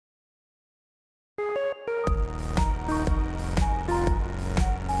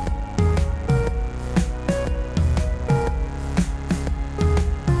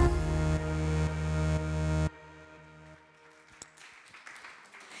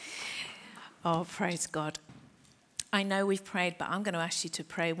Oh, praise God. I know we've prayed, but I'm going to ask you to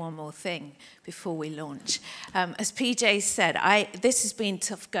pray one more thing before we launch. As PJ said, this has been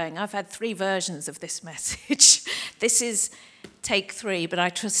tough going. I've had 3 versions of this message. This is take 3, but I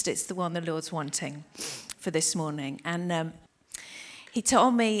trust it's the one the Lord's wanting for this morning. And he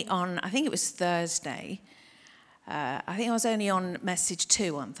told me on, I think it was Thursday, I think I was only on message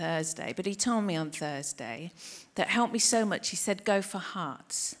 2 on Thursday, but he told me on Thursday that helped me so much. He said, go for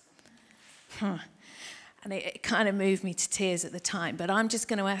hearts. And it kind of moved me to tears at the time. But I'm just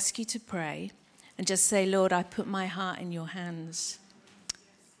going to ask you to pray and just say, Lord, I put my heart in your hands.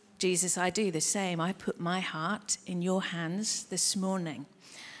 Jesus, I do the same. I put my heart in your hands this morning.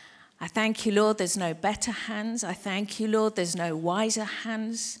 I thank you, Lord, there's no better hands. I thank you, Lord, there's no wiser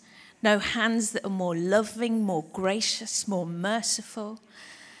hands. No hands that are more loving, more gracious, more merciful.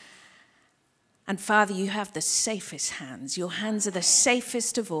 And Father, you have the safest hands. Your hands are the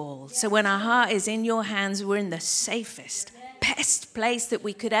safest of all. So when our heart is in your hands, we're in the safest, best place that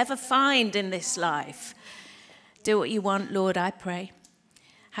we could ever find in this life. Do what you want, Lord, I pray.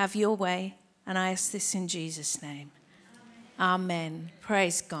 Have your way. And I ask this in Jesus' name. Amen.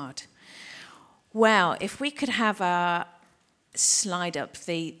 Praise God. Well, if we could have our slide up,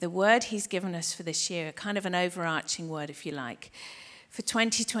 the word he's given us for this year, kind of an overarching word, if you like. For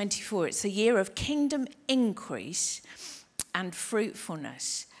 2024, it's a year of kingdom increase and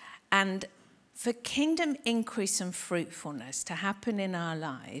fruitfulness. And for kingdom increase and fruitfulness to happen in our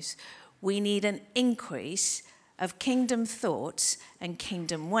lives, we need an increase of kingdom thoughts and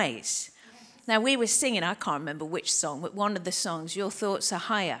kingdom ways. Now, we were singing, I can't remember which song, but one of the songs, your thoughts are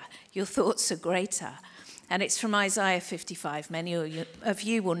higher, your thoughts are greater. And it's from Isaiah 55. Many of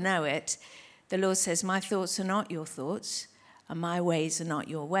you will know it. The Lord says, my thoughts are not your thoughts, and my ways are not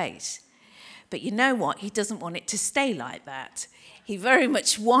your ways. But you know what? He doesn't want it to stay like that. He very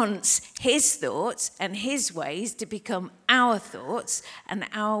much wants his thoughts and his ways to become our thoughts and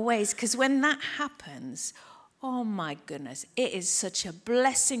our ways. Because when that happens, oh my goodness, it is such a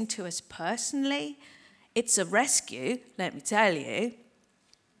blessing to us personally. It's a rescue, let me tell you.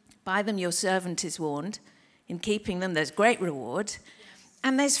 By them your servant is warned. In keeping them there's great reward.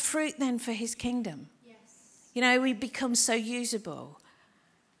 And there's fruit then for his kingdom. You know, we become so usable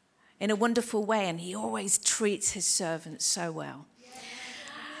in a wonderful way, and he always treats his servants so well.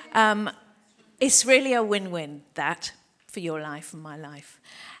 It's really a win-win, that, for your life and my life.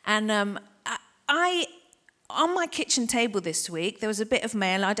 And on my kitchen table this week, there was a bit of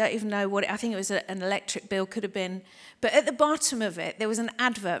mail. I don't even know what I think it was an electric bill, could have been. But at the bottom of it, there was an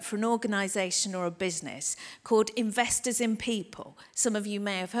advert for an organisation or a business called Investors in People. Some of you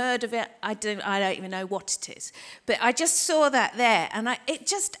may have heard of it. I don't even know what it is. But I just saw that there, and it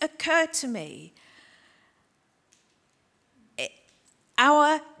just occurred to me.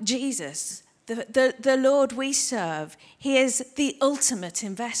 Our Jesus, the Lord we serve, he is the ultimate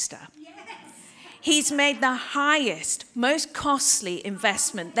investor. He's made the highest, most costly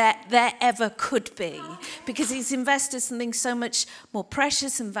investment that there ever could be, because he's invested something so much more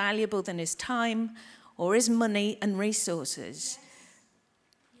precious and valuable than his time or his money and resources.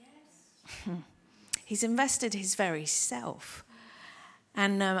 Yes. He's invested his very self.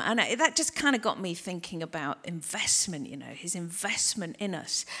 And that just kind of got me thinking about investment, you know, his investment in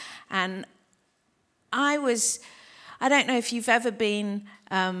us. And I don't know if you've ever been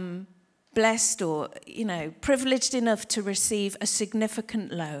blessed or, you know, privileged enough to receive a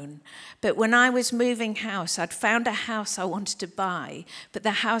significant loan. But when I was moving house, I'd found a house I wanted to buy, but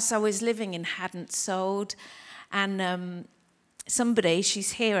the house I was living in hadn't sold. And somebody,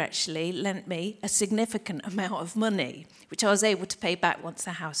 she's here actually, lent me a significant amount of money, which I was able to pay back once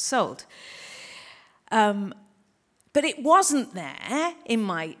the house sold. But it wasn't there in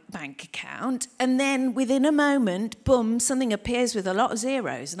my bank account. And then within a moment, boom, something appears with a lot of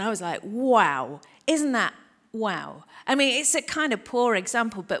zeros. And I was like, wow, isn't that wow? I mean, it's a kind of poor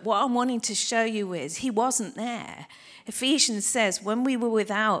example, but what I'm wanting to show you is he wasn't there. Ephesians says when we were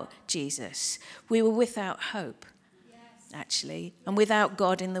without Jesus, we were without hope, actually, and without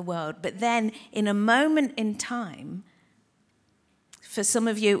God in the world. But then in a moment in time, for some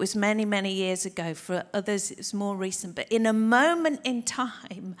of you, it was many, many years ago. For others, it was more recent. But in a moment in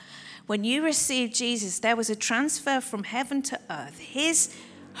time, when you received Jesus, there was a transfer from heaven to earth, his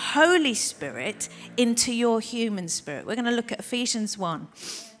Holy Spirit into your human spirit. We're going to look at Ephesians 1.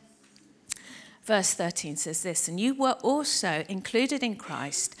 Verse 13 says this, and you were also included in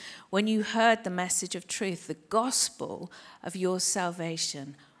Christ when you heard the message of truth, the gospel of your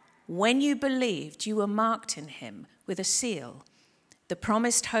salvation. When you believed, you were marked in him with a seal, the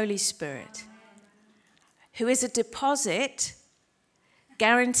promised Holy Spirit, who is a deposit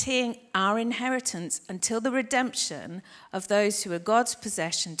guaranteeing our inheritance until the redemption of those who are God's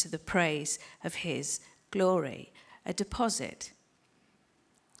possession to the praise of his glory. A deposit.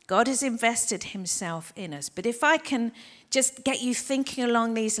 God has invested himself in us. But if I can just get you thinking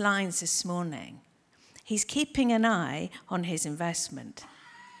along these lines this morning, he's keeping an eye on his investment.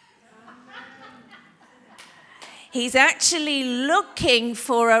 He's actually looking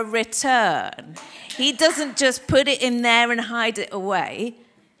for a return. He doesn't just put it in there and hide it away.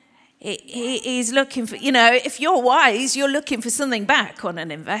 He's looking for, if you're wise, you're looking for something back on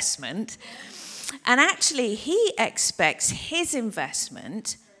an investment. And actually, he expects his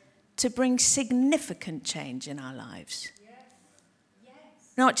investment to bring significant change in our lives.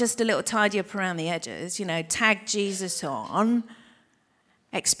 Not just a little tidy up around the edges, tag Jesus on.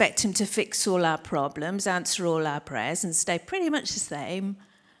 Expect him to fix all our problems, answer all our prayers, and stay pretty much the same.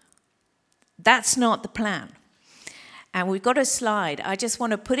 That's not the plan. And we've got a slide. I just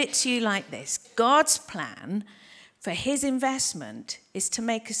want to put it to you like this. God's plan for his investment is to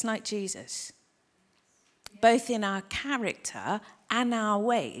make us like Jesus, both in our character and our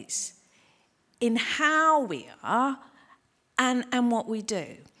ways, in how we are and what we do.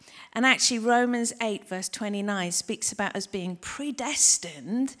 And actually, Romans 8, verse 29 speaks about us being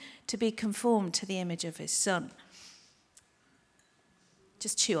predestined to be conformed to the image of his Son.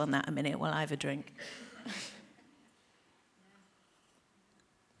 Just chew on that a minute while I have a drink.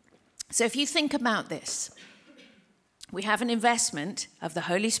 So if you think about this, we have an investment of the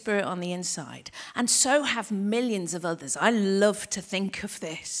Holy Spirit on the inside, and so have millions of others. I love to think of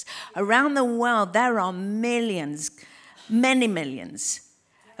this. Around the world, there are millions, many millions,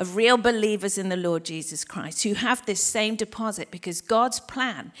 of real believers in the Lord Jesus Christ who have this same deposit, because God's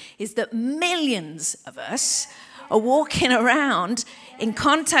plan is that millions of us are walking around in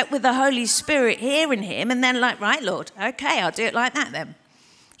contact with the Holy Spirit, hearing him, and then like, right, Lord, okay, I'll do it like that then.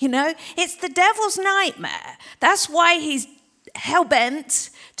 It's the devil's nightmare. That's why he's hell-bent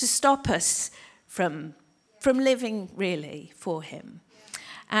to stop us from living really for him.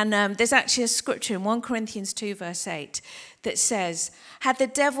 And there's actually a scripture in 1 Corinthians 2, verse 8, that says, had the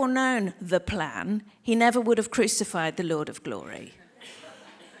devil known the plan, he never would have crucified the Lord of glory.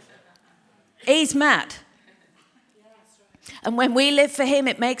 He's mad. And when we live for him,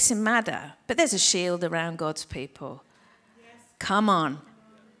 it makes him madder. But there's a shield around God's people. Come on.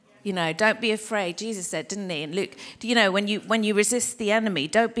 Don't be afraid. Jesus said, didn't he? And Luke, when you resist the enemy,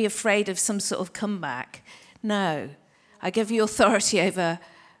 don't be afraid of some sort of comeback. No. I give you authority over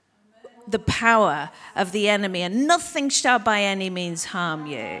the power of the enemy, and nothing shall by any means harm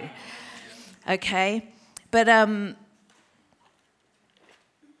you. Okay? But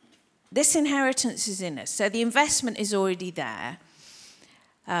this inheritance is in us. So the investment is already there.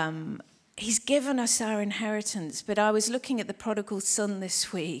 He's given us our inheritance. But I was looking at the prodigal son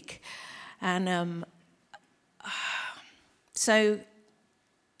this week, and so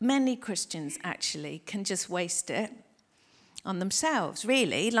many Christians actually can just waste it on themselves,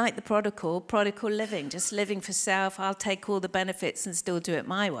 really, like the prodigal living, just living for self. I'll take all the benefits and still do it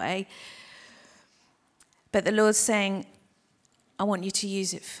my way. But the Lord's saying, I want you to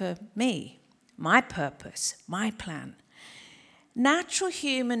use it for me, my purpose, my plan. Natural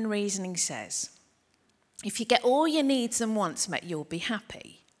human reasoning says, if you get all your needs and wants met, you'll be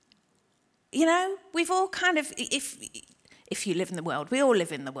happy. We've all kind of, if you live in the world, we all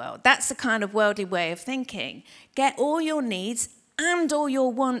live in the world. That's the kind of worldly way of thinking. Get all your needs and all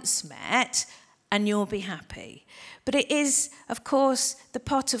your wants met, and you'll be happy. But it is, of course, the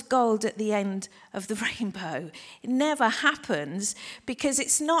pot of gold at the end of the rainbow. It never happens, because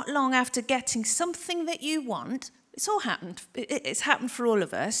it's not long after getting something that you want. It's all happened. It's happened for all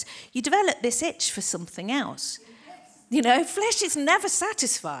of us. You develop this itch for something else. Flesh is never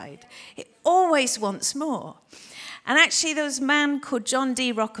satisfied. It always wants more. And actually, there was a man called John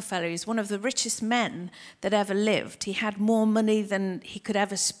D. Rockefeller. He was one of the richest men that ever lived. He had more money than he could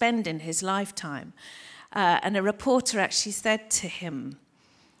ever spend in his lifetime. And a reporter actually said to him,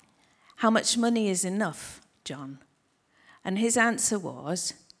 how much money is enough, John? And his answer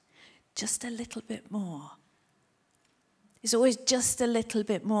was, just a little bit more. It's always just a little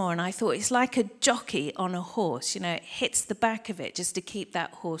bit more. And I thought, it's like a jockey on a horse. It hits the back of it just to keep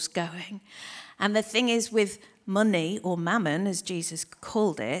that horse going. And the thing is, with money, or mammon, as Jesus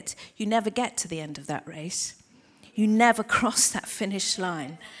called it, you never get to the end of that race. You never cross that finish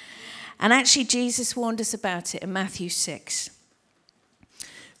line. And actually, Jesus warned us about it in Matthew 6,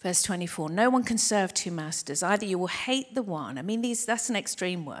 verse 24. No one can serve two masters. Either you will hate the one. That's an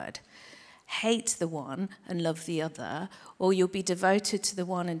extreme word. Hate the one and love the other, or you'll be devoted to the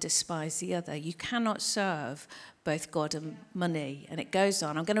one and despise the other. You cannot serve both God and money. And it goes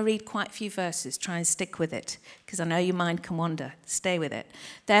on. I'm going to read quite a few verses. Try and stick with it, because I know your mind can wander. Stay with it.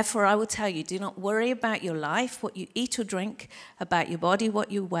 Therefore, I will tell you, do not worry about your life, what you eat or drink, about your body,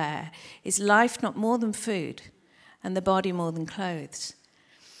 what you wear. Is life not more than food, and the body more than clothes?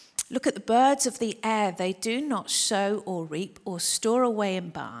 Look at the birds of the air. They do not sow or reap or store away in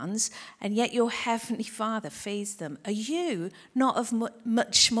barns, and yet your heavenly Father feeds them. Are you not of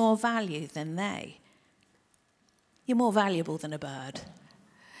much more value than they? You're more valuable than a bird.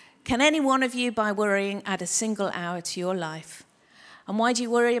 Can any one of you, by worrying, add a single hour to your life? And why do you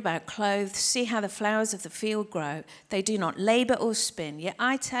worry about clothes? See how the flowers of the field grow. They do not labor or spin. Yet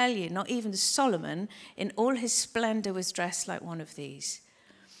I tell you, not even Solomon in all his splendor was dressed like one of these.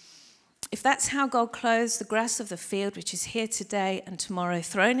 If that's how God clothes the grass of the field, which is here today and tomorrow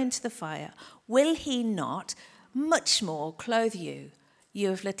thrown into the fire, will he not much more clothe you, you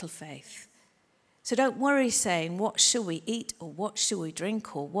of little faith? So don't worry saying, what shall we eat, or what shall we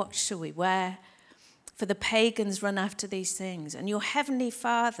drink, or what shall we wear? For the pagans run after these things, and your heavenly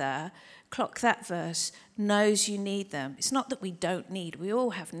Father, clock that verse, knows you need them. It's not that we don't need. We all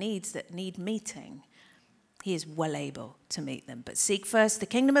have needs that need meeting. He is well able to meet them. But seek first the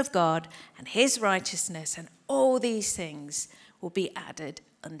kingdom of God and his righteousness, and all these things will be added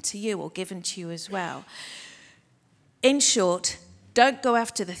unto you, or given to you as well. In short, don't go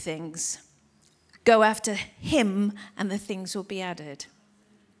after the things. Go after him, and the things will be added.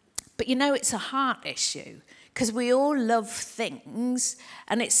 But you know, it's a heart issue, because we all love things,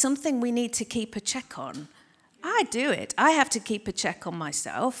 and it's something we need to keep a check on. I do it. I have to keep a check on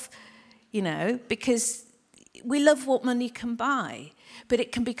myself, because we love what money can buy, but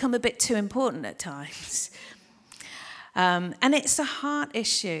it can become a bit too important at times. And it's a heart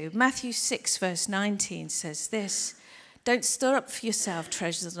issue. Matthew 6, verse 19 says this: don't store up for yourself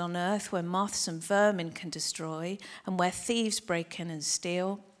treasures on earth where moths and vermin can destroy and where thieves break in and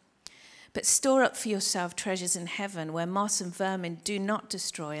steal. But store up for yourself treasures in heaven where moths and vermin do not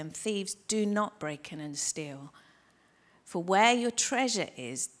destroy and thieves do not break in and steal. For where your treasure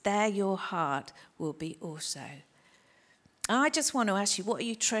is, there your heart will be also. I just want to ask you, what are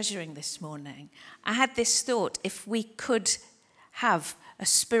you treasuring this morning? I had this thought, if we could have a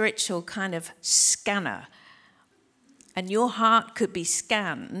spiritual kind of scanner and your heart could be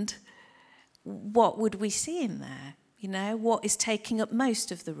scanned, what would we see in there? What is taking up most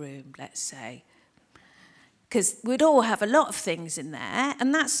of the room, let's say? Because we'd all have a lot of things in there,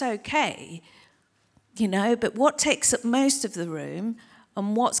 and that's okay. But what takes up most of the room,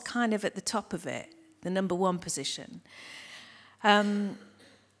 and what's kind of at the top of it, the number one position?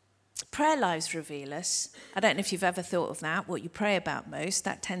 Prayer lives reveal us. I don't know if you've ever thought of that, what you pray about most.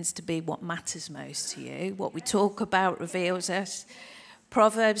 That tends to be what matters most to you. What we talk about reveals us.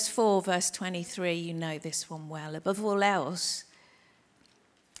 Proverbs 4, verse 23, you know this one well. Above all else,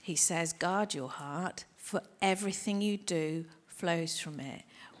 he says, guard your heart, for everything you do flows from it.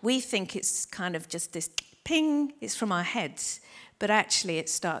 We think it's kind of just this ping, it's from our heads, but actually it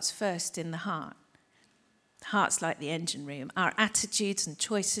starts first in the heart. The heart's like the engine room. Our attitudes and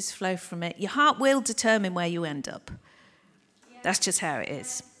choices flow from it. Your heart will determine where you end up. That's just how it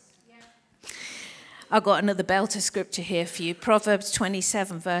is. I've got another belter scripture here for you. Proverbs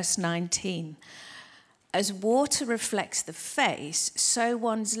 27, verse 19. As water reflects the face, so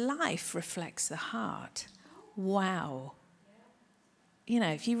one's life reflects the heart. Wow.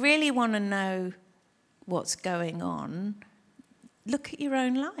 If you really want to know what's going on, look at your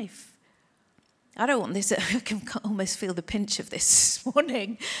own life. I don't want this, I can almost feel the pinch of this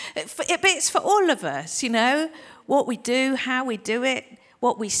morning. It's for all of us, what we do, how we do it,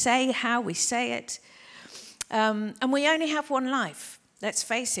 what we say, how we say it. And we only have one life. Let's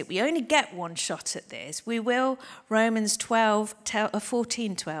face it, we only get one shot at this. We will, Romans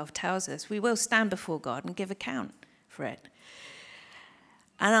 14:12 tells us, we will stand before God and give account for it.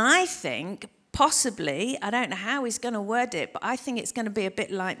 And I think possibly, I don't know how he's going to word it, but I think it's going to be a bit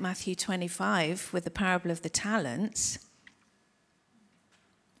like Matthew 25 with the parable of the talents.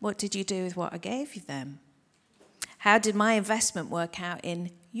 What did you do with what I gave you then? How did my investment work out in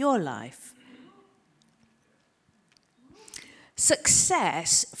your life?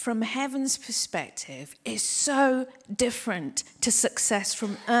 Success from heaven's perspective is so different to success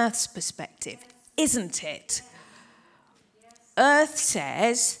from earth's perspective, isn't it? Earth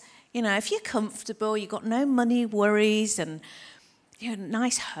says, if you're comfortable, you've got no money worries and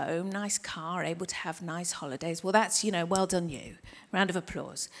nice home, nice car, able to have nice holidays, well, that's, well done you. Round of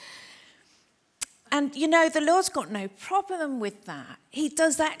applause. And, the Lord's got no problem with that. He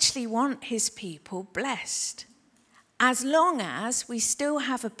does actually want his people blessed, as long as we still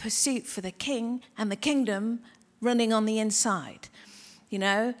have a pursuit for the king and the kingdom running on the inside, you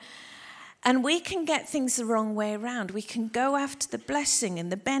know? And we can get things the wrong way around. We can go after the blessing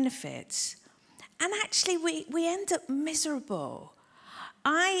and the benefits, and actually we end up miserable.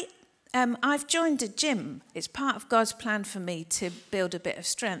 I've joined a gym. It's part of God's plan for me to build a bit of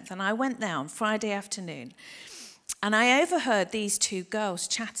strength. And I went there on Friday afternoon, and I overheard these two girls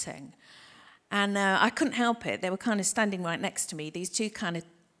chatting. And I couldn't help it. They were kind of standing right next to me, these two kind of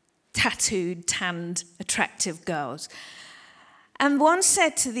tattooed, tanned, attractive girls. And one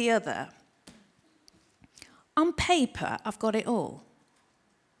said to the other, on paper, I've got it all.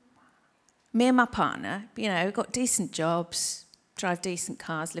 Me and my partner, you know, got decent jobs, drive decent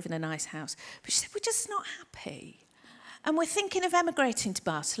cars, live in a nice house. But she said, we're just not happy. And we're thinking of emigrating to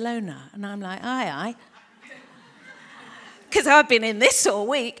Barcelona. And I'm like, aye. Because I've been in this all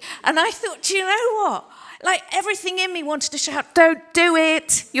week. And I thought, do you know what? Like, everything in me wanted to shout, don't do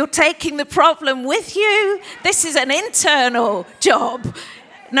it. You're taking the problem with you. This is an internal job,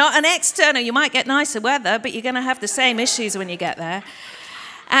 not an external. You might get nicer weather, but you're going to have the same issues when you get there.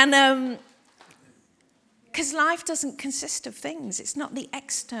 And because life doesn't consist of things. It's not the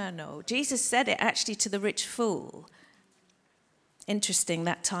external. Jesus said it actually to the rich fool. Interesting,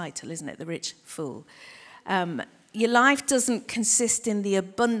 that title, isn't it? The rich fool. Your life doesn't consist in the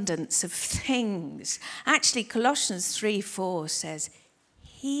abundance of things. Actually, Colossians 3:4 says,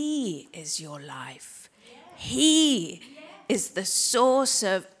 He is your life. He is the source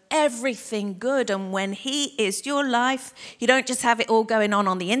of everything good. And when He is your life, you don't just have it all going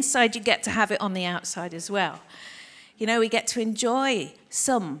on the inside, you get to have it on the outside as well. You know, we get to enjoy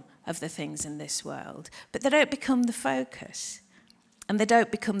some of the things in this world, but they don't become the focus. And they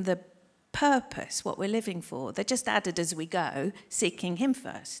don't become the purpose, what we're living for. They're just added as we go, seeking Him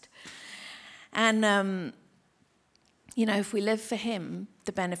first. And, you know, if we live for Him,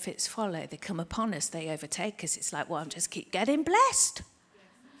 the benefits follow. They come upon us. They overtake us. It's like, well, just keep getting blessed.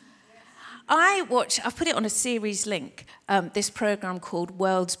 I've put it on a series link, this program called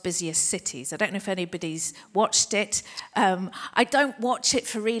World's Busiest Cities. I don't know if anybody's watched it. I don't watch it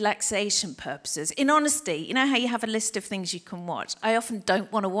for relaxation purposes. In honesty, you know how you have a list of things you can watch? I often don't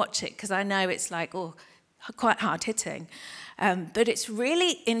want to watch it because I know it's like, quite hard-hitting. But it's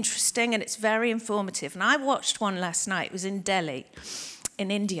really interesting and it's very informative. And I watched one last night. It was in Delhi, in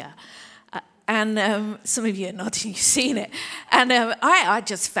India. And some of you are nodding, you've seen it. And I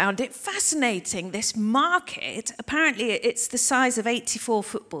just found it fascinating. This market, apparently it's the size of 84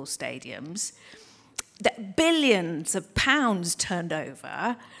 football stadiums, that billions of pounds turned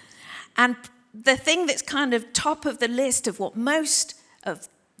over. And the thing that's kind of top of the list of what most of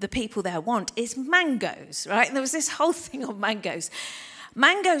the people there want is mangoes, right? And there was this whole thing on mangoes.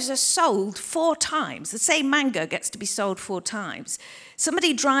 Mangoes are sold 4 times. The same mango gets to be sold 4 times.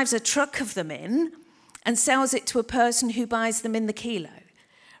 Somebody drives a truck of them in and sells it to a person who buys them in the kilo,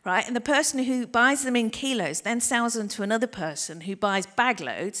 right? And the person who buys them in kilos then sells them to another person who buys bag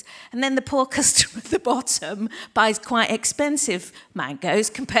loads, and then the poor customer at the bottom buys quite expensive mangoes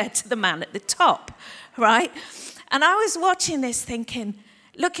compared to the man at the top, right? And I was watching this thinking,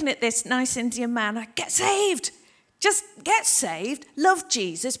 looking at this nice Indian man, I get saved. Just get saved, love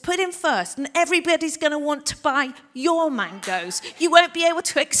Jesus, put Him first, and everybody's going to want to buy your mangoes. You won't be able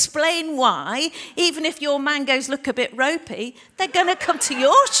to explain why, even if your mangoes look a bit ropey, they're going to come to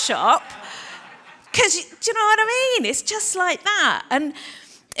your shop. Because, do you know what I mean? It's just like that. And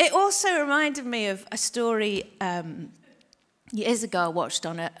it also reminded me of a story years ago I watched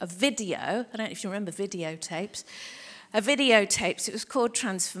on a video. I don't know if you remember videotapes. It was called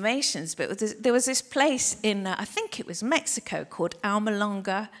Transformations, but there was this place in, I think it was Mexico, called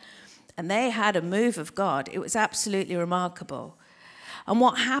Almalonga, and they had a move of God. It was absolutely remarkable. And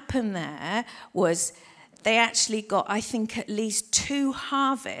what happened there was they actually got, I think, at least 2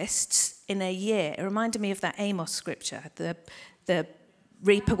 harvests in a year. It reminded me of that Amos scripture, the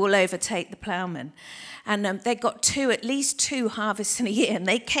reaper will overtake the plowman. And they got at least 2 harvests in a year, and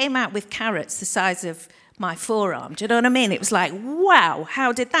they came out with carrots the size of my forearm. Do you know what I mean? It was like, wow,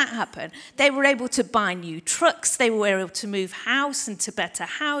 how did that happen? They were able to buy new trucks. They were able to move house into better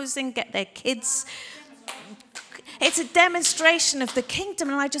housing, get their kids. It's a demonstration of the kingdom.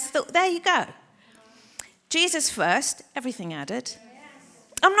 And I just thought, there you go. Jesus first, everything added.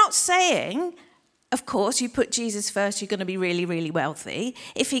 I'm not saying, of course, you put Jesus first, you're going to be really, really wealthy.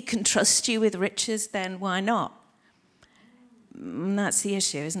 If He can trust you with riches, then why not? That's the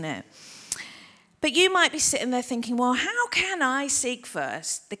issue, isn't it? But you might be sitting there thinking, well, how can I seek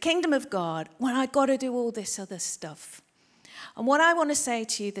first the kingdom of God when I've got to do all this other stuff? And what I want to say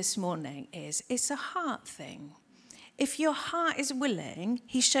to you this morning is, it's a heart thing. If your heart is willing,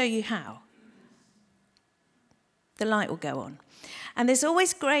 He'll show you how. the light will go on. And there's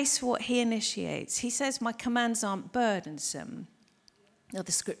always grace for what he initiates. He says, my commands aren't burdensome. Now,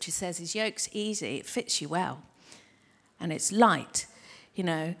 the scripture says his yoke's easy, it fits you well, and it's light. You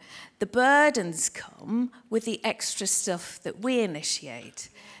know, the burdens come with the extra stuff that we initiate.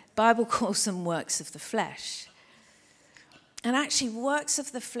 The Bible calls them works of the flesh. And actually, works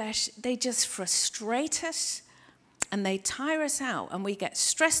of the flesh, they just frustrate us and they tire us out, and we get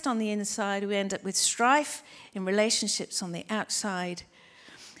stressed on the inside. We end up with strife in relationships on the outside.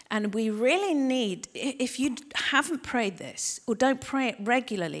 And we really need, if you haven't prayed this, or don't pray it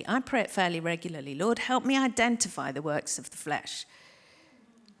regularly, I pray it fairly regularly. Lord, help me identify the works of the flesh.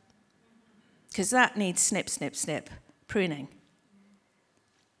 Because that needs snip, snip, snip, pruning.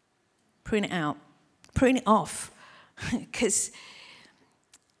 Prune it out. Prune it off. Because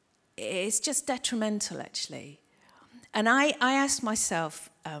it's just detrimental, actually. And I ask myself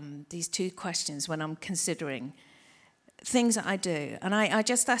these two questions when I'm considering things that I do. And I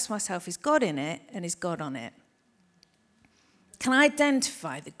just ask myself, is God in it and is God on it? Can I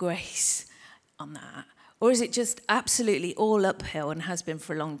identify the grace on that? Or is it just absolutely all uphill and has been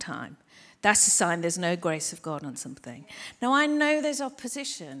for a long time? That's a sign there's no grace of God on something. Now, I know there's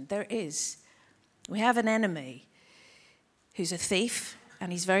opposition. There is. We have an enemy who's a thief,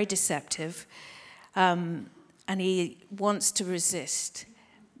 and he's very deceptive, and he wants to resist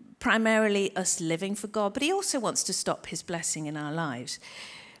primarily us living for God, but he also wants to stop his blessing in our lives.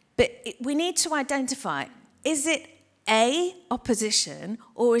 But we need to identify, is it A, opposition,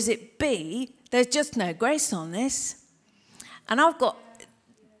 or is it B, there's just no grace on this? And I've got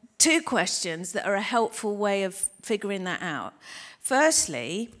two questions that are a helpful way of figuring that out.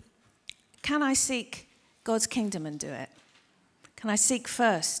 Firstly, can I seek God's kingdom and do it? Can I seek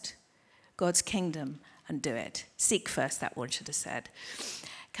first God's kingdom and do it? Seek first, that one should have said.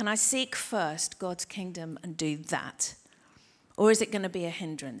 Can I seek first God's kingdom and do that? Or is it going to be a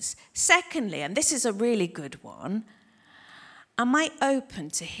hindrance? Secondly, and this is a really good one, am I open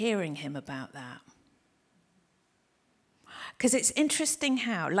to hearing him about that? Because it's interesting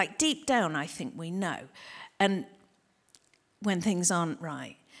how, like deep down, I think we know, and when things aren't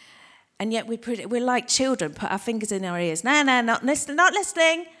right. And yet we're like children, put our fingers in our ears. No, not listening,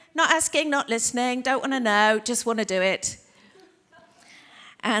 not asking, not listening, don't want to know, just want to do it.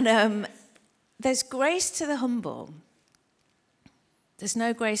 And there's grace to the humble. There's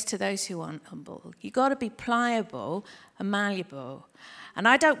no grace to those who aren't humble. You've got to be pliable and malleable. And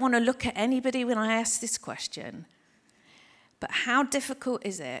I don't want to look at anybody when I ask this question, but how difficult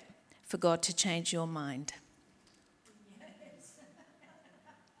is it for God to change your mind?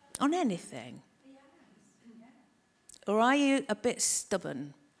 On anything? Or are you a bit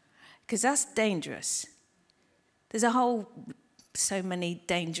stubborn? Because that's dangerous. There's so many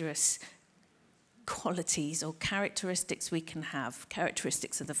dangerous qualities or characteristics we can have,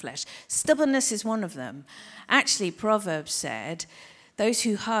 characteristics of the flesh. Stubbornness is one of them. Actually, Proverbs said, those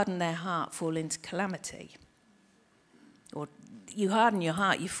who harden their heart fall into calamity. Or you harden your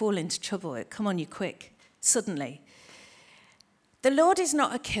heart, you fall into trouble. It come on you quick, suddenly. The Lord is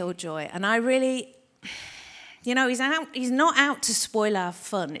not a killjoy, and I really, he's not out to spoil our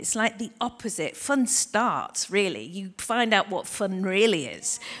fun. It's like the opposite. Fun starts, really. You find out what fun really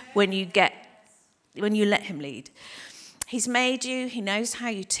is when you let him lead. He's made you, he knows how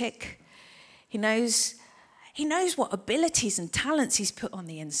you tick. He knows what abilities and talents he's put on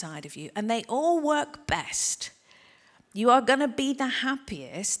the inside of you, and they all work best. You are going to be the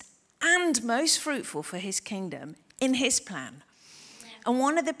happiest and most fruitful for his kingdom in his plan. And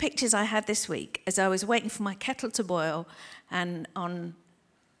one of the pictures I had this week, as I was waiting for my kettle to boil, and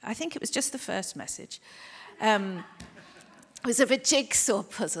I think it was just the first message, was of a jigsaw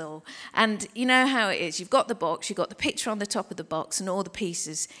puzzle. And you know how it is. You've got the box, you've got the picture on the top of the box, and all the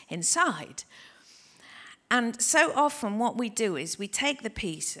pieces inside. And so often what we do is we take the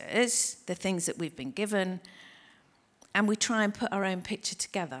pieces, the things that we've been given, and we try and put our own picture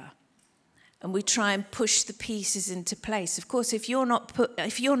together. And we try and push the pieces into place. Of course, if you're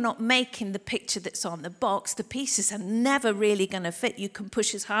not making the picture that's on the box, the pieces are never really going to fit. You can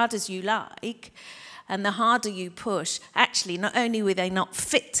push as hard as you like, and the harder you push, actually, not only will they not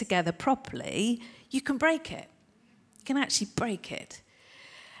fit together properly, you can break it. You can actually break it.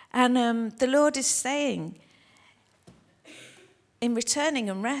 And the Lord is saying, in returning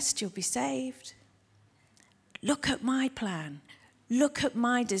and rest, you'll be saved. Look at my plan. Look at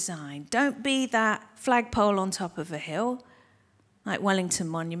my design. Don't be that flagpole on top of a hill, like Wellington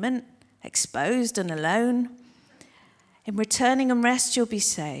Monument, exposed and alone. In returning and rest, you'll be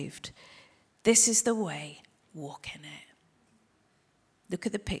saved. This is the way. Walk in it. Look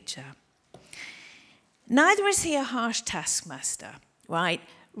at the picture. Neither is he a harsh taskmaster, right?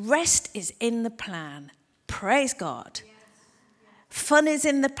 Rest is in the plan. Praise God. Fun is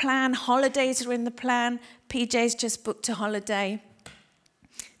in the plan. Holidays are in the plan. PJ's just booked a holiday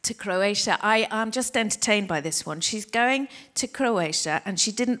to Croatia. I'm just entertained by this one. She's going to Croatia, and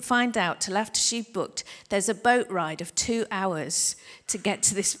she didn't find out till after she booked there's a boat ride of 2 hours to get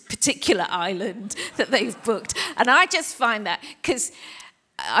to this particular island that they've booked. And I just find that, because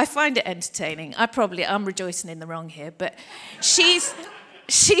I find it entertaining. I'm rejoicing in the wrong here, but she's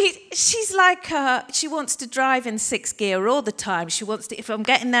like, she wants to drive in 6th gear all the time. She wants to, if I'm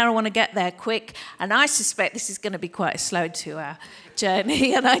getting there, I want to get there quick. And I suspect this is going to be quite a slow 2-hour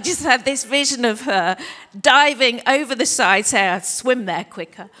journey. And I just have this vision of her diving over the side, saying, I'd swim there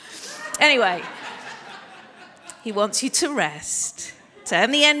quicker. Anyway, he wants you to rest. Turn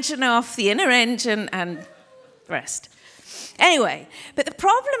the engine off, the inner engine, and rest. Anyway, but the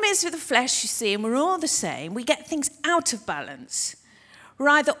problem is with the flesh, you see, and we're all the same, we get things out of balance. We're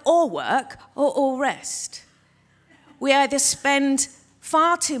either all work or all rest. We either spend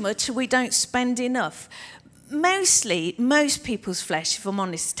far too much or we don't spend enough. Mostly, most people's flesh, if I'm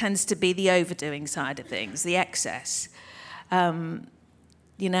honest, tends to be the overdoing side of things, the excess. Work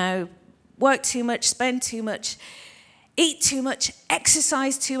too much, spend too much, eat too much,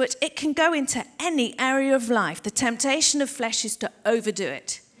 exercise too much. It can go into any area of life. The temptation of flesh is to overdo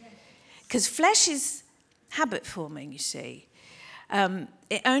it. Because flesh is habit forming, you see.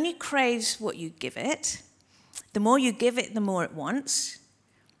 It only craves what you give it. The more you give it, the more it wants.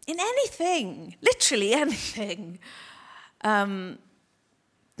 In anything, literally anything. The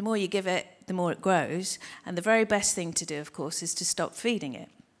more you give it, the more it grows. And the very best thing to do, of course, is to stop feeding it.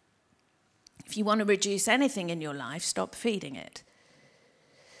 If you want to reduce anything in your life, stop feeding it.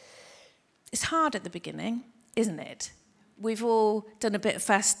 It's hard at the beginning, isn't it? We've all done a bit of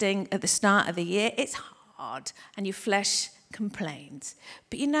fasting at the start of the year. It's hard, and your flesh complains.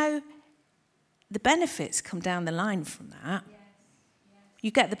 But the benefits come down the line from that.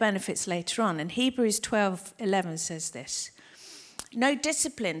 You get the benefits later on. And Hebrews 12:11 says this. No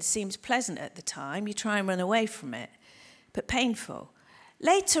discipline seems pleasant at the time. You try and run away from it, but painful.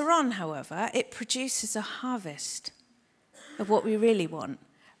 Later on, however, it produces a harvest of what we really want,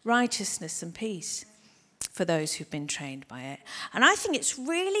 righteousness and peace for those who've been trained by it. And I think it's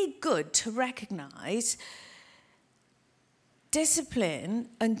really good to recognize discipline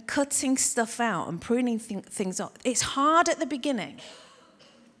and cutting stuff out and pruning things off. It's hard at the beginning.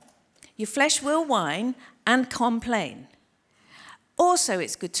 Your flesh will whine and complain. Also,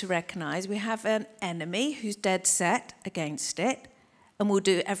 it's good to recognize we have an enemy who's dead set against it and will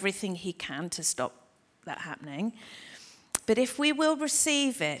do everything he can to stop that happening. But if we will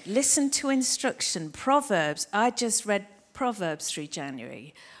receive it, listen to instruction, Proverbs, I just read Proverbs through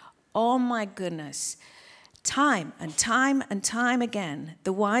January. Oh my goodness. Time and time and time again,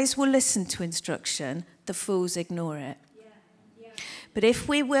 the wise will listen to instruction, the fools ignore it. But if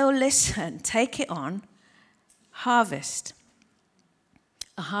we will listen, take it on, harvest.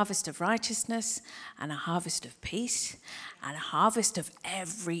 A harvest of righteousness and a harvest of peace and a harvest of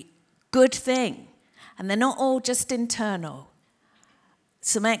every good thing. And they're not all just internal,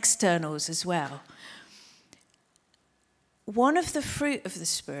 some externals as well. One of the fruit of the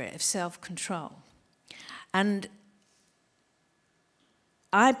Spirit of self-control. And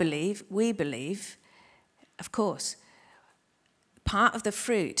we believe, of course, part of the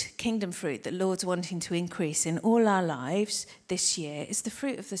fruit, kingdom fruit, that Lord's wanting to increase in all our lives this year is the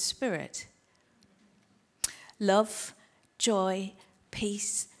fruit of the Spirit. Love, joy,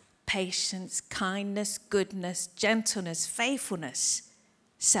 peace, patience, kindness, goodness, gentleness, faithfulness,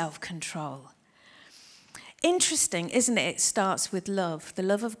 self-control. Interesting, isn't it? It starts with love, the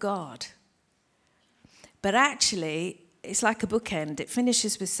love of God. But actually, it's like a bookend. It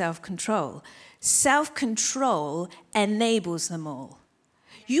finishes with self-control. Self-control enables them all.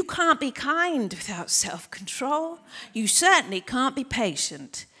 You can't be kind without self-control. You certainly can't be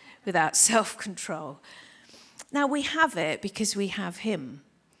patient without self-control. Now, we have it because we have him.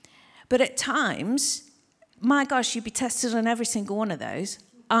 But at times, my gosh, you'd be tested on every single one of those,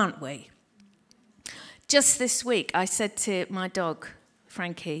 aren't we? Just this week, I said to my dog,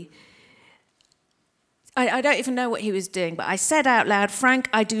 Frankie, I don't even know what he was doing, but I said out loud, Frank,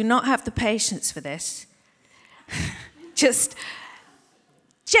 I do not have the patience for this. Just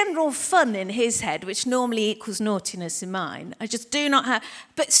general fun in his head, which normally equals naughtiness in mine. I just do not have.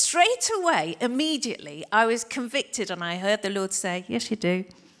 But straight away, immediately, I was convicted and I heard the Lord say, yes, you do.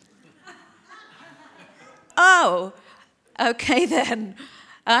 Oh, okay then.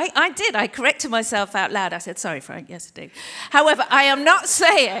 I did. I corrected myself out loud. I said, sorry, Frank. Yes, I do. However, I'm not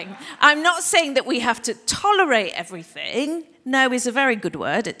saying that we have to tolerate everything. No is a very good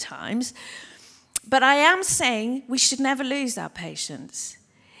word at times. But I am saying we should never lose our patience.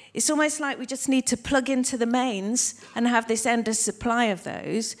 It's almost like we just need to plug into the mains and have this endless supply of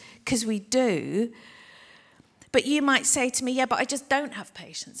those, because we do. But you might say to me, yeah, but I just don't have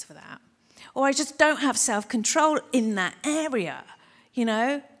patience for that. Or I just don't have self-control in that area. You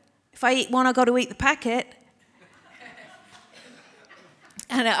know, if I eat one, I've got to eat the packet.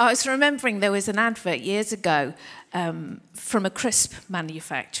 And I was remembering there was an advert years ago from a crisp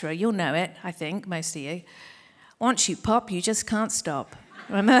manufacturer. You'll know it, I think, most of you. Once you pop, you just can't stop.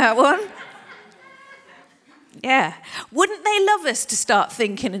 Remember that one? Yeah. Wouldn't they love us to start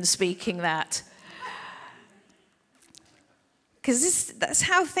thinking and speaking that? Because that's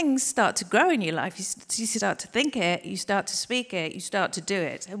how things start to grow in your life. You start to think it, you start to speak it, you start to do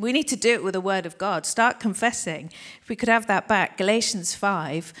it. And we need to do it with the word of God. Start confessing. If we could have that back, Galatians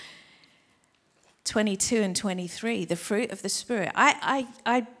 5, 22 and 23, the fruit of the Spirit.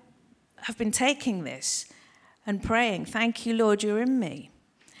 I have been taking this and praying, thank you, Lord, you're in me.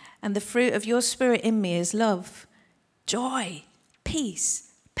 And the fruit of your Spirit in me is love, joy,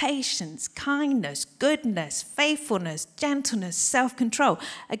 peace, patience, kindness, goodness, faithfulness, gentleness, self-control.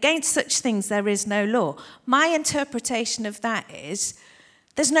 Against such things there is no law. My interpretation of that is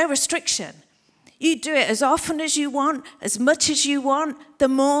there's no restriction. You do it as often as you want, as much as you want, the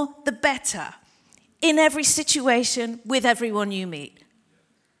more, the better. In every situation, with everyone you meet.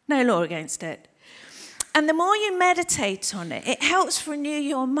 No law against it. And the more you meditate on it, it helps renew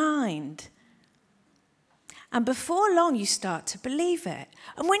your mind. And before long, you start to believe it.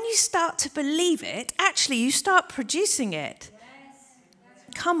 And when you start to believe it, actually, you start producing it.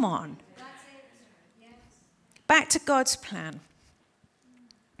 Yes. Come on. Yes. Back to God's plan.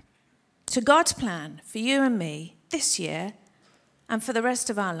 So God's plan for you and me this year and for the rest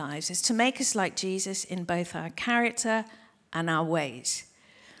of our lives is to make us like Jesus in both our character and our ways.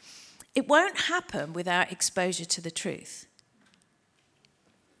 It won't happen without exposure to the truth.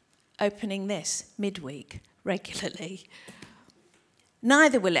 Opening this midweek regularly.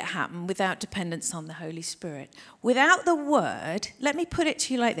 Neither will it happen without dependence on the Holy Spirit. Without the word, let me put it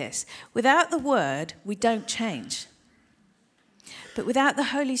to you like this. Without the word, we don't change. But without the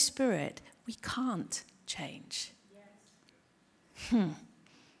Holy Spirit, we can't change.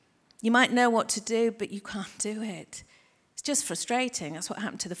 You might know what to do, but you can't do it. It's just frustrating. That's what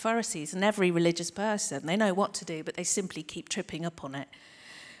happened to the Pharisees and every religious person. They know what to do, but they simply keep tripping up on it.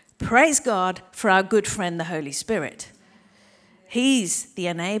 Praise God for our good friend, the Holy Spirit. He's the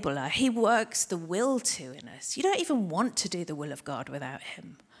enabler. He works the will to in us. You don't even want to do the will of God without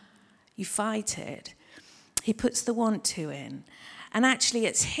him. You fight it. He puts the want to in. And actually,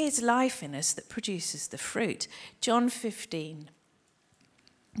 it's his life in us that produces the fruit. John 15.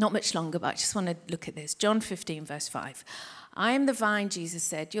 Not much longer, but I just want to look at this. John 15, verse 5. I am the vine, Jesus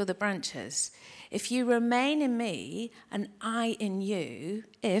said, you're the branches. If you remain in me and I in you,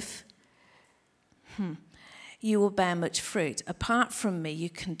 you will bear much fruit. Apart from me, you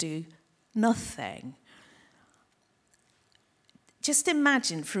can do nothing. Just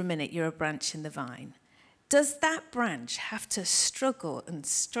imagine for a minute you're a branch in the vine. Does that branch have to struggle and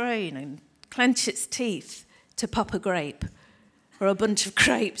strain and clench its teeth to pop a grape or a bunch of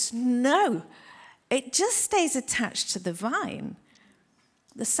grapes? No. It just stays attached to the vine.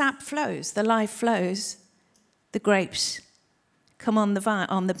 The sap flows, the life flows, the grapes come on the vine,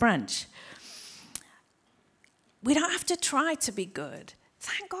 on the branch. We don't have to try to be good.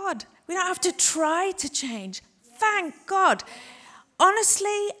 Thank God. We don't have to try to change. Thank God.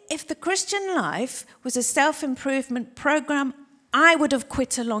 Honestly, if the Christian life was a self-improvement program, I would have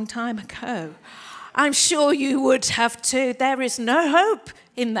quit a long time ago. I'm sure you would have too. There is no hope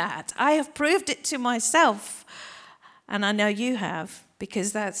in that. I have proved it to myself. And I know you have,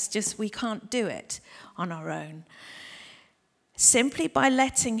 because that's just, we can't do it on our own. Simply by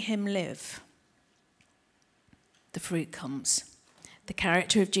letting him live, the fruit comes. The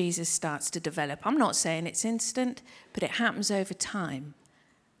character of Jesus starts to develop. I'm not saying it's instant, but it happens over time.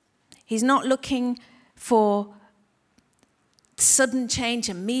 He's not looking for sudden change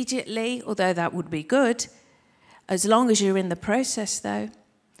immediately, although that would be good. As long as you're in the process, though,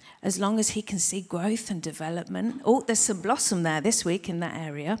 as long as he can see growth and development. Oh, there's some blossom there this week in that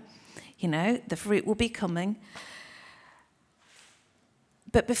area. You know, the fruit will be coming.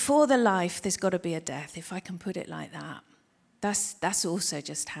 But before the life, there's got to be a death, if I can put it like that. That's also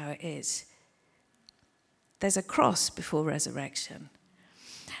just how it is. There's a cross before resurrection.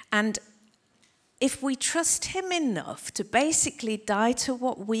 And if we trust him enough to basically die to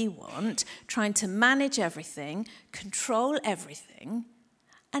what we want, trying to manage everything, control everything,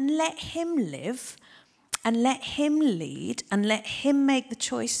 and let him live, and let him lead, and let him make the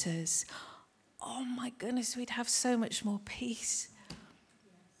choices, oh my goodness, we'd have so much more peace.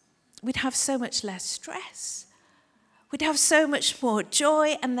 We'd have so much less stress. We'd have so much more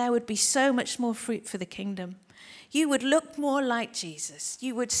joy, and there would be so much more fruit for the kingdom. You would look more like Jesus.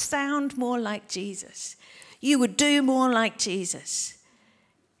 You would sound more like Jesus. You would do more like Jesus,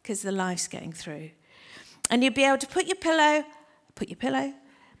 because the life's getting through. And you'd be able to put your pillow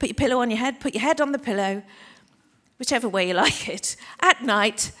on your head, put your head on the pillow, whichever way you like it, at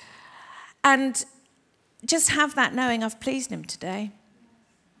night, and just have that knowing I've pleased him today.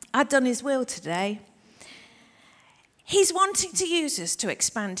 I've done his will today. He's wanting to use us to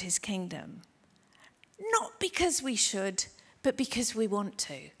expand his kingdom. Not because we should, but because we want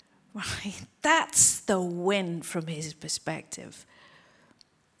to. Right? That's the win from his perspective.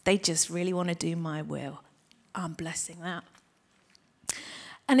 They just really want to do my will. I'm blessing that.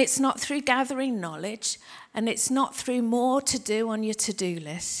 And it's not through gathering knowledge, and it's not through more to do on your to-do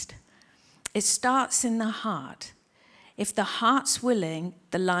list. It starts in the heart. If the heart's willing,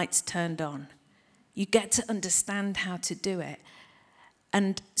 the light's turned on. You get to understand how to do it.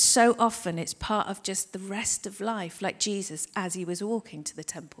 And so often it's part of just the rest of life, like Jesus, as he was walking to the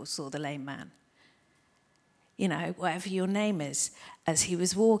temple, saw the lame man. You know, whatever your name is, as he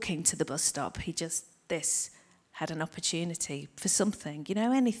was walking to the bus stop, had an opportunity for something,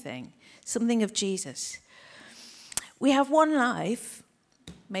 anything, something of Jesus. We have one life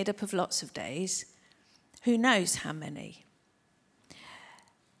made up of lots of days. Who knows how many?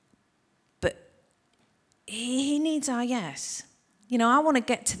 But he needs our yes. I want to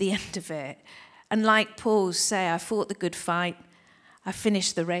get to the end of it. And like Paul say, I fought the good fight. I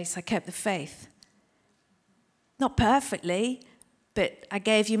finished the race. I kept the faith. Not perfectly, but I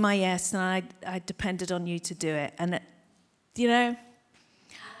gave you my yes, and I depended on you to do it. And,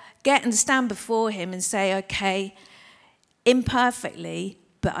 get and stand before him and say, okay, imperfectly,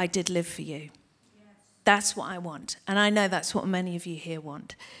 but I did live for you. That's what I want. And I know that's what many of you here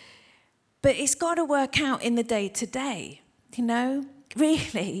want. But it's got to work out in the day-to-day,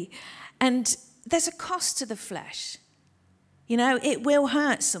 really. And there's a cost to the flesh. It will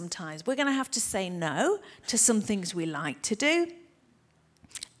hurt sometimes. We're going to have to say no to some things we like to do.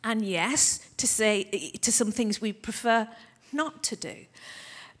 And yes, to some things we prefer not to do.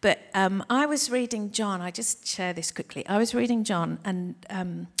 But I was reading John. I just share this quickly. I was reading John,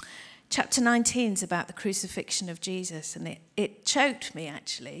 and chapter 19 is about the crucifixion of Jesus, and it choked me,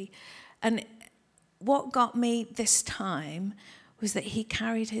 actually. And what got me this time was that he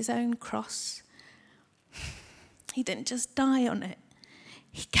carried his own cross. He didn't just die on it.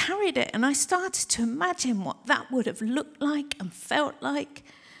 He carried it, and I started to imagine what that would have looked like and felt like.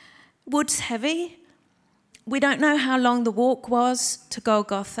 Wood's heavy. We don't know how long the walk was to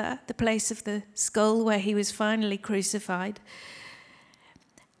Golgotha, the place of the skull where he was finally crucified.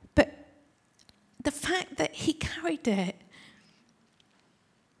 But the fact that he carried it,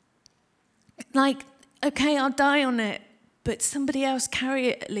 like, okay, I'll die on it, but somebody else carry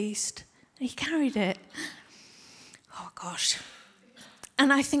it at least. He carried it. Oh, gosh.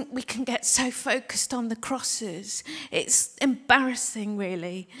 And I think we can get so focused on the crosses. It's embarrassing,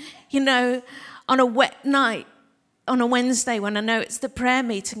 really. On a wet night, on a Wednesday when I know it's the prayer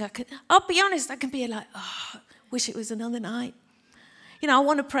meeting, I'll be honest, I can be like, oh, wish it was another night. I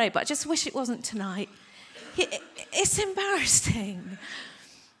want to pray, but I just wish it wasn't tonight. It's embarrassing,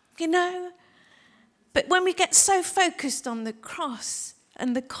 But when we get so focused on the cross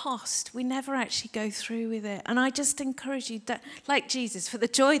and the cost, we never actually go through with it. And I just encourage you, that, like Jesus, for the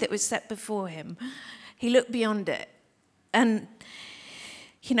joy that was set before him, he looked beyond it. And,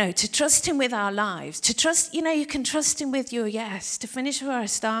 to trust him with our lives, to trust, you can trust him with your yes, to finish where I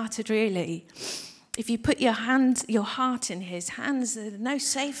started, really. If you put your heart in his hands, there are no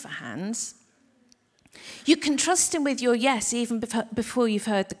safer hands. You can trust him with your yes even before you've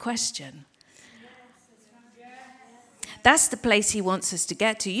heard the question. That's the place he wants us to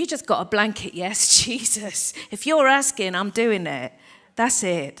get to. You just got a blanket yes, Jesus. If you're asking, I'm doing it. That's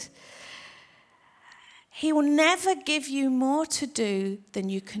it. He will never give you more to do than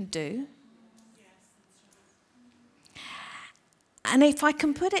you can do. And if I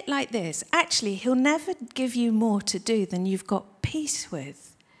can put it like this, actually, he'll never give you more to do than you've got peace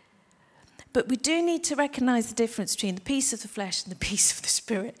with. But we do need to recognize the difference between the peace of the flesh and the peace of the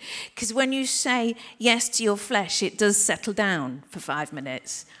spirit. Because when you say yes to your flesh, it does settle down for 5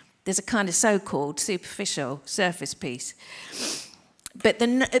 minutes. There's a kind of so-called superficial surface peace. But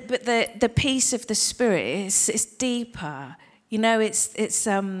the peace of the Spirit is deeper. You know, it's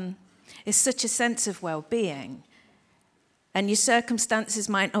such a sense of well-being. And your circumstances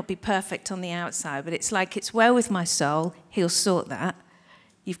might not be perfect on the outside, but it's like, it's well with my soul. He'll sort that.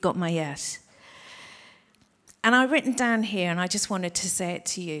 You've got my yes. And I've written down here, and I just wanted to say it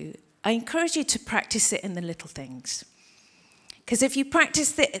to you. I encourage you to practice it in the little things. Because if you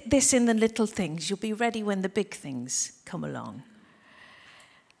practice this in the little things, you'll be ready when the big things come along.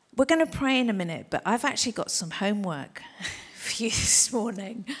 We're going to pray in a minute, but I've actually got some homework for you this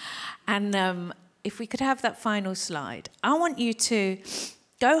morning. And if we could have that final slide. I want you to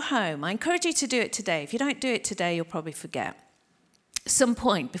go home. I encourage you to do it today. If you don't do it today, you'll probably forget. Some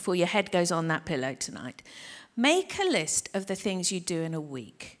point before your head goes on that pillow tonight, make a list of the things you do in a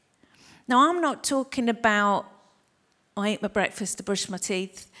week. Now, I'm not talking about I ate my breakfast, I brushed my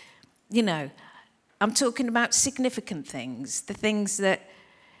teeth. You know, I'm talking about significant things, the things that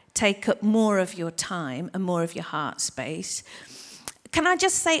take up more of your time and more of your heart space. Can I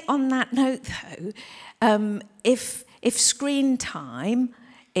just say on that note, though, if screen time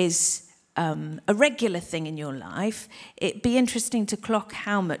is a regular thing in your life, it'd be interesting to clock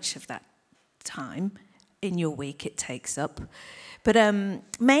how much of that time in your week it takes up. But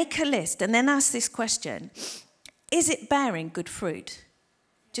make a list and then ask this question. Is it bearing good fruit?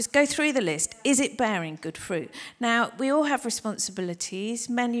 Just go through the list. Is it bearing good fruit? Now, we all have responsibilities.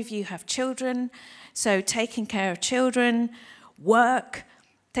 Many of you have children, so taking care of children, work,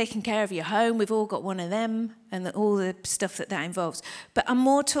 taking care of your home, we've all got one of them, and all the stuff that involves. But I'm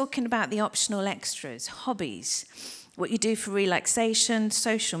more talking about the optional extras, hobbies, what you do for relaxation,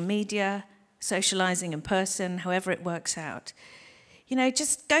 social media, socializing in person, however it works out. You know,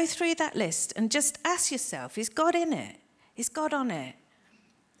 just go through that list and just ask yourself, is God in it? Is God on it?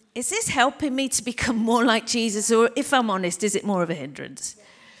 Is this helping me to become more like Jesus? Or if I'm honest, is it more of a hindrance?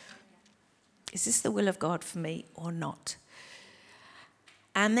 Is this the will of God for me or not?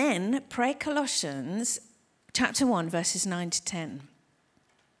 And then pray Colossians chapter 1, verses 9 to 10.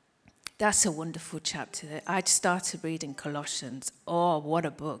 That's a wonderful chapter. I started reading Colossians. Oh, what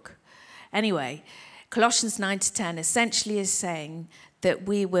a book. Anyway, Colossians 9 to 10 essentially is saying that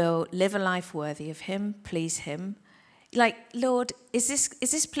we will live a life worthy of him, please him. Like, Lord, is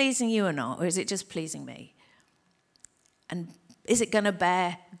this pleasing you or not? Or is it just pleasing me? And is it going to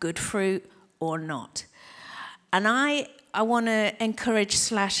bear good fruit or not? And I want to encourage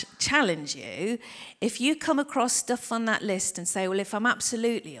 / challenge you. If you come across stuff on that list and say, well, if I'm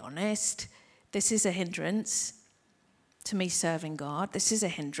absolutely honest, this is a hindrance to me serving God. This is a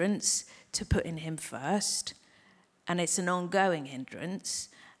hindrance to putting him first. And it's an ongoing hindrance.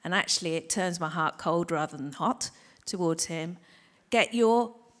 And actually, it turns my heart cold rather than hot towards him. Get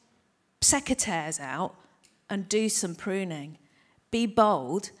your secateurs out and do some pruning. Be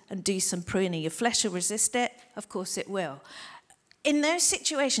bold and do some pruning. Your flesh will resist it. Of course it will. In those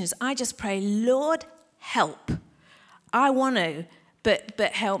situations, I just pray, Lord, help. I want to,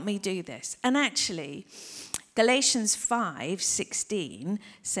 but help me do this. And actually, Galatians 5:16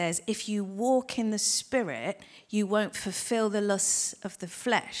 says, if you walk in the Spirit, you won't fulfill the lusts of the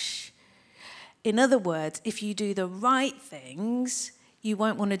flesh. In other words, if you do the right things, you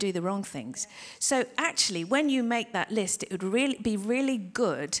won't want to do the wrong things. So actually, when you make that list, it would be really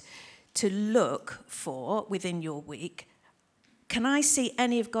good to look for, within your week, can I see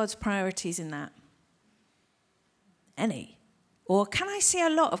any of God's priorities in that? Any? Or can I see a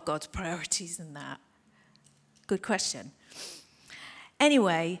lot of God's priorities in that? Good question.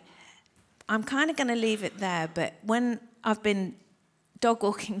 Anyway, I'm kind of going to leave it there, but when I've been dog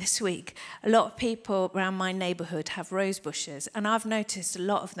walking this week, a lot of people around my neighbourhood have rose bushes, and I've noticed a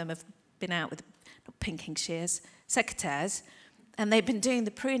lot of them have been out with not pinking shears, secateurs, and they've been doing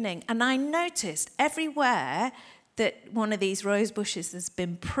the pruning. And I noticed everywhere that one of these rose bushes has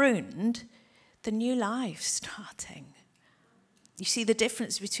been pruned, the new life starting. You see the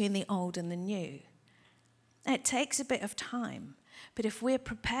difference between the old and the new. It takes a bit of time, but if we're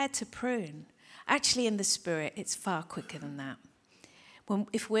prepared to prune, actually in the Spirit, it's far quicker than that.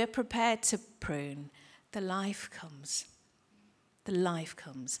 If we're prepared to prune, the life comes. The life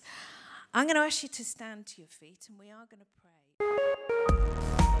comes. I'm going to ask you to stand to your feet, and we are going to pray.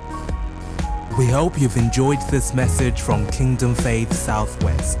 We hope you've enjoyed this message from Kingdom Faith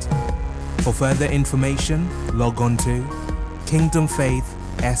Southwest. For further information, log on to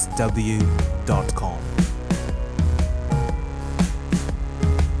kingdomfaithsw.com.